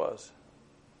what it was.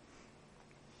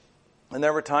 And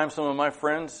there were times some of my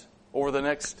friends over the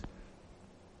next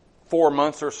 4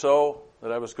 months or so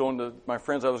that my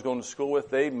friends I was going to school with,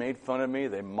 they made fun of me,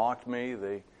 they mocked me,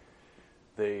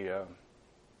 that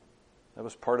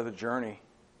was part of the journey.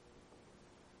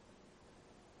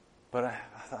 But I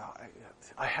thought,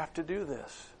 I have to do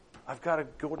this. I've got to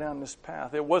go down this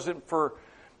path. It wasn't for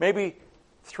maybe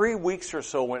 3 weeks or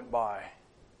so went by.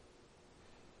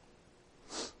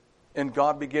 And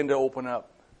God began to open up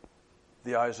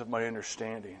the eyes of my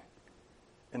understanding.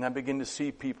 And I began to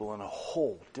see people in a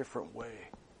whole different way.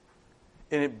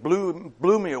 And it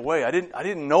blew me away. I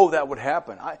didn't know that would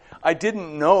happen. I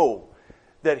didn't know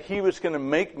that He was going to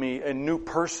make me a new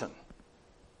person.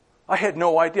 I had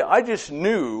no idea. I just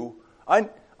knew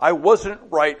I wasn't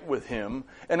right with Him,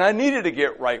 and I needed to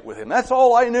get right with Him. That's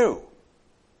all I knew.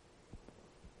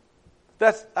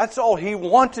 That's all He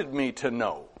wanted me to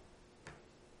know.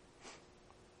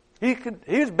 He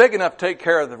was big enough to take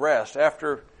care of the rest.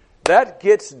 After that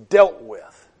gets dealt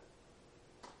with,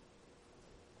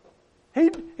 He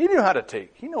knows how to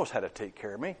take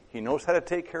care of me. He knows how to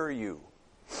take care of you.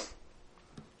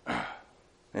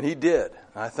 And He did.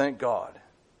 I thank God.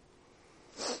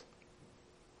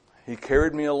 He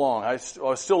carried me along. I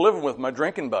was still living with my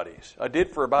drinking buddies. I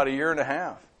did for about 1.5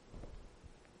 years.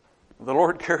 The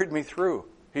Lord carried me through.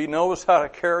 He knows how to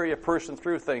carry a person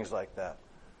through things like that.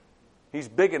 He's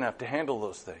big enough to handle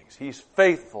those things. He's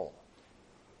faithful.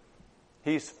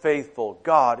 He's faithful.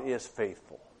 God is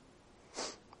faithful.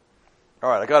 All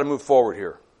right, I got to move forward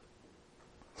here.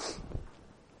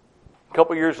 A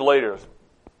couple years later,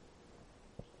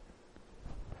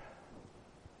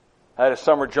 I had a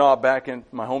summer job back in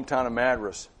my hometown of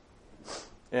Madras.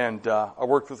 And I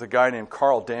worked with a guy named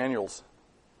Carl Daniels.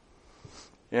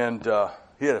 And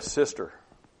he had a sister.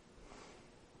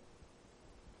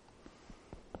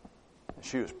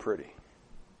 She was pretty.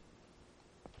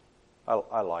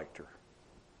 I liked her.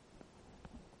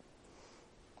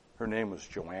 Her name was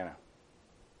Joanna.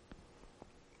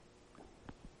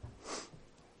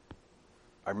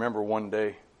 I remember one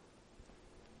day,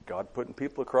 God putting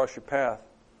people across your path.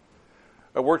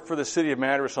 I worked for the city of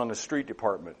Madras on the street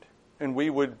department, and we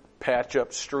would patch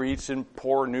up streets and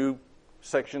pour new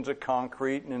sections of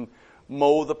concrete and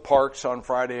mow the parks on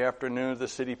Friday afternoons, the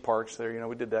city parks there.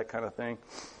 We did that kind of thing.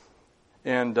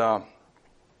 And I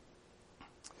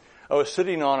was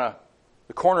sitting on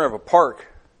the corner of a park,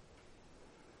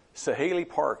 Sahaley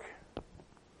Park,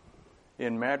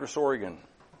 in Madras, Oregon,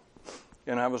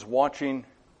 and I was watching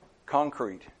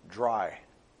concrete dry.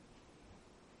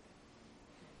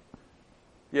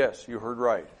 Yes, you heard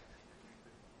right.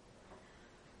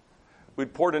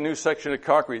 We'd poured a new section of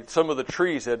concrete. Some of the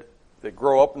trees they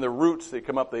grow up, and the roots they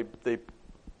come up.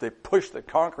 They push the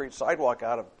concrete sidewalk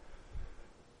out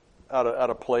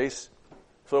of place.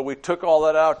 So we took all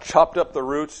that out, chopped up the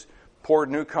roots,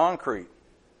 poured new concrete.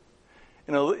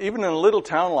 Even in a little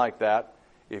town like that,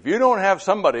 if you don't have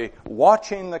somebody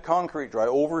watching the concrete dry,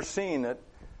 overseeing it,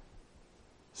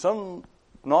 some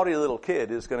naughty little kid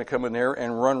is going to come in there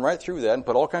and run right through that and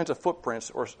put all kinds of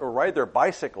footprints or ride their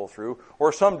bicycle through,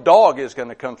 or some dog is going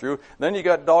to come through. Then you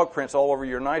got dog prints all over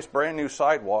your nice brand new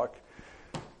sidewalk.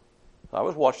 I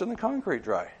was watching the concrete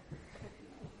dry.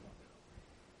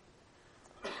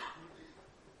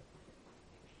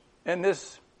 And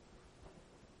this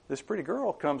pretty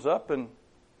girl comes up and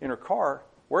in her car,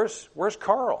 where's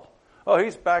Carl? Oh,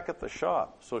 he's back at the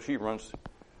shop. So she runs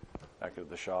back to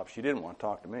the shop. She didn't want to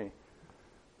talk to me.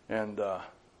 And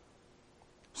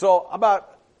so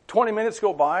about 20 minutes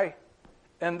go by,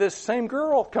 and this same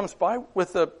girl comes by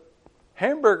with a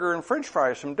hamburger and French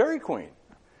fries from Dairy Queen.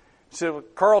 She said, well,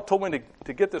 Carl told me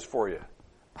to get this for you.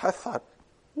 I thought,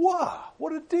 wow,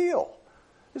 what a deal.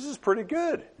 This is pretty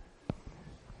good.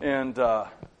 And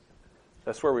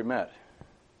that's where we met.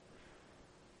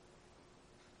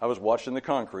 I was watching the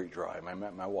concrete dry, and I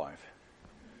met my wife.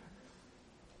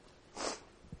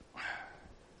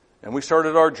 And we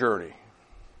started our journey.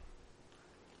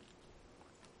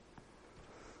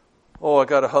 Oh, I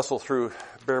got to hustle through.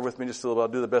 Bear with me just a little bit.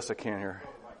 I'll do the best I can here. Do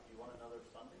you want another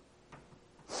Sunday?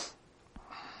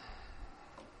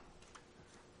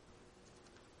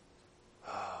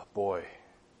 Oh, boy.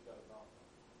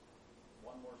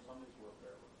 One more Sunday's worth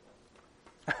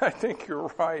there. I think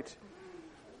you're right.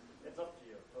 It's up to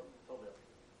you. Totally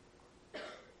up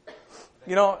to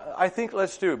You. I think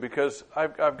let's do, because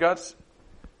I've got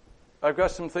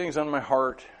some things on my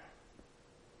heart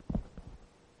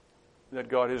that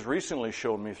God has recently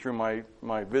shown me through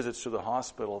my visits to the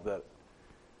hospital that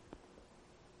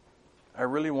I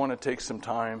really want to take some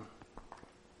time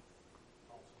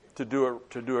to do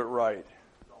it right.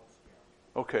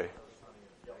 Okay.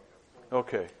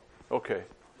 Okay.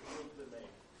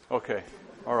 Okay.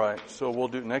 All right. So we'll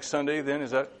do next Sunday then.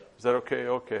 Is that okay?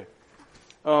 Okay.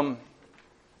 I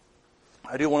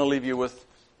do want to leave you with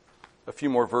a few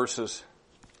more verses,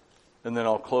 and then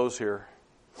I'll close here.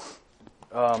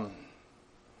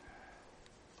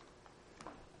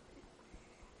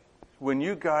 When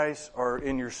you guys are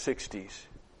in your 60s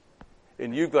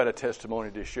and you've got a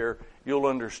testimony to share, you'll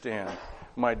understand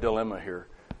my dilemma here.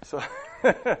 So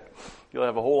you'll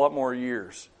have a whole lot more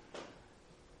years.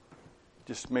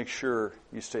 Just make sure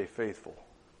you stay faithful,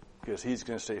 because He's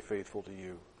going to stay faithful to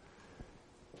you.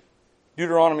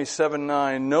 Deuteronomy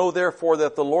 7:9, Know therefore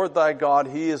that the Lord thy God,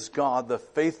 He is God, the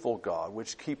faithful God,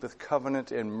 which keepeth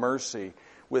covenant and mercy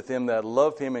with them that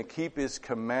love Him and keep His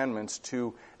commandments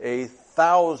to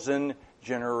 1,000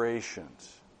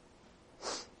 generations.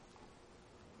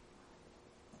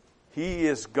 He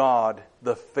is God,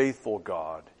 the faithful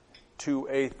God, to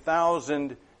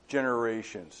 1,000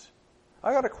 generations.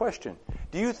 I got a question.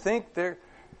 Do you think there,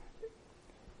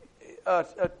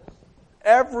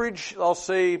 average, I'll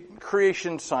say,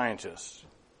 creation scientists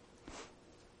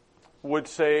would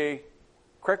say,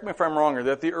 correct me if I'm wrong here,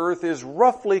 that the earth is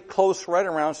roughly close right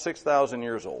around 6,000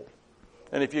 years old.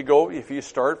 And if you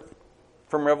start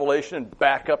from Revelation and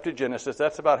back up to Genesis,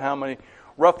 that's about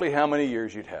roughly how many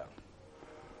years you'd have.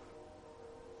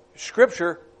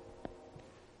 Scripture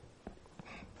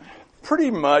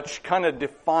pretty much kind of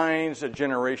defines a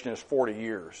generation as 40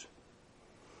 years.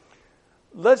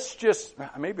 Let's just,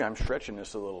 maybe I'm stretching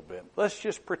this a little bit. Let's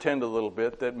just pretend a little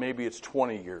bit that maybe it's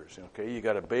 20 years. Okay, you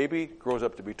got a baby, grows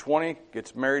up to be 20,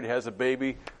 gets married, has a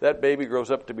baby. That baby grows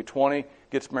up to be 20,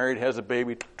 gets married, has a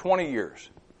baby. 20 years,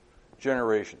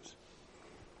 generations.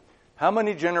 How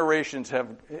many generations have,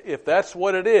 if that's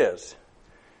what it is,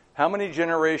 how many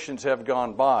generations have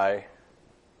gone by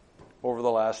over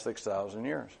the last 6,000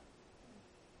 years?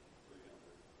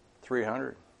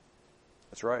 300.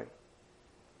 That's right.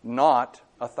 Not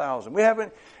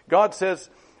 1,000. God says,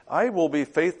 I will be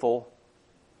faithful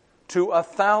to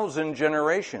 1,000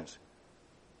 generations.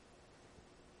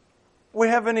 We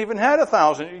haven't even had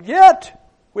 1,000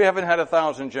 yet. We haven't had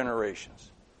 1,000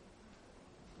 generations.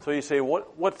 So you say,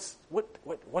 what's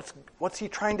He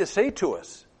trying to say to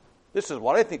us? This is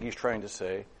what I think He's trying to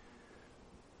say,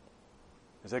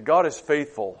 is that God is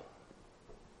faithful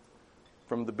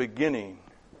from the beginning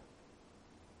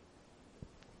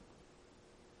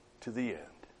to the end.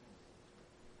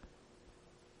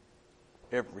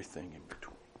 Everything in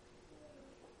between.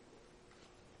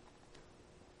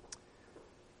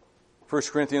 1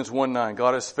 Corinthians 1:9,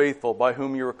 God is faithful, by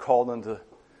whom you are called unto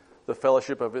the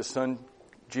fellowship of His Son,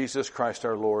 Jesus Christ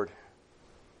our Lord.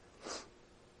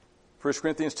 1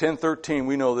 Corinthians 10:13,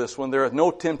 we know this one. There is no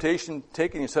temptation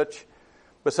taken such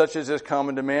as is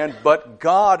common to man, but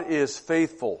God is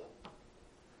faithful.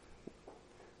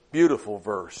 Beautiful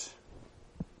verse.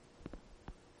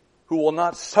 Who will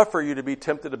not suffer you to be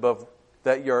tempted above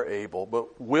that you are able,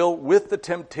 but will with the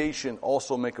temptation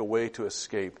also make a way to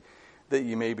escape, that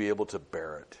you may be able to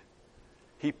bear it.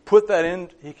 He put that in,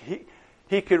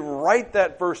 he could write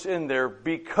that verse in there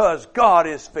because God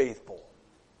is faithful.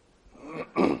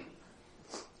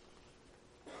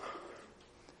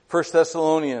 1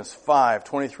 Thessalonians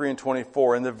 5:23 and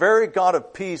 24. And the very God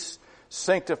of peace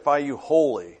sanctify you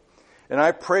wholly. And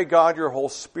I pray, God, your whole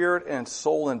spirit and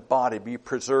soul and body be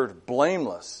preserved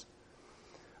blameless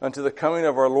unto the coming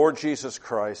of our Lord Jesus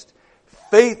Christ.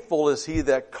 Faithful is He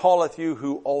that calleth you,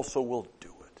 who also will do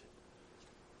it.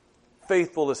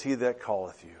 Faithful is He that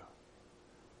calleth you.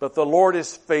 But the Lord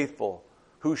is faithful,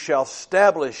 who shall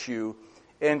establish you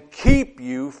and keep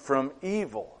you from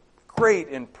evil. Great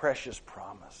and precious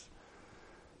promise.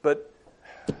 But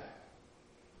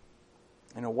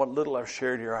what little I've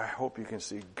shared here, I hope you can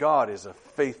see God is a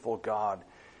faithful God.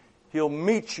 He'll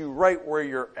meet you right where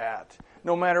you're at.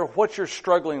 No matter what you're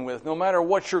struggling with, no matter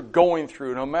what you're going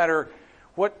through, no matter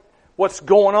what's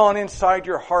going on inside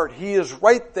your heart, He is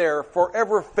right there,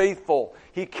 forever faithful.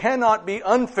 He cannot be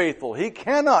unfaithful. He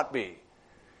cannot be.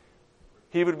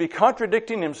 He would be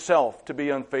contradicting Himself to be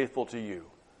unfaithful to you.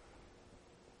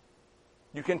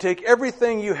 You can take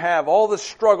everything you have, all the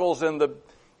struggles and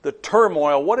the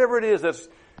turmoil, whatever it is that's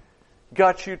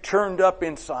got you turned up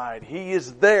inside. He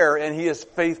is there and He is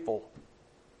faithful.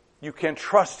 You can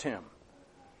trust Him.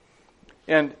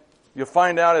 And you'll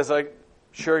find out as I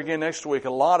share again next week,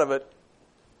 a lot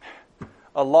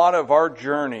of our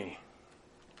journey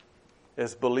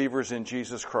as believers in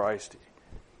Jesus Christ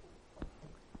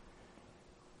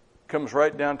comes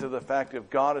right down to the fact that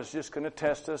God is just going to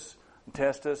test us and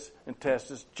test us and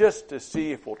test us just to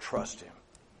see if we'll trust Him,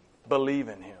 believe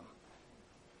in Him,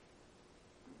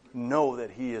 know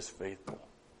that He is faithful.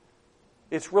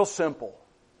 It's real simple.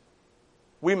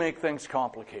 We make things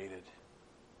complicated.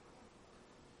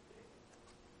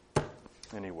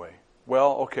 Anyway,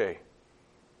 well, okay.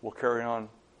 We'll carry on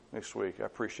next week. I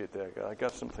appreciate that. I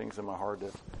got some things in my heart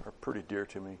that are pretty dear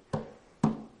to me.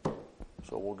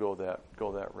 So we'll go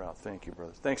that route. Thank you,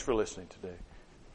 brothers. Thanks for listening today.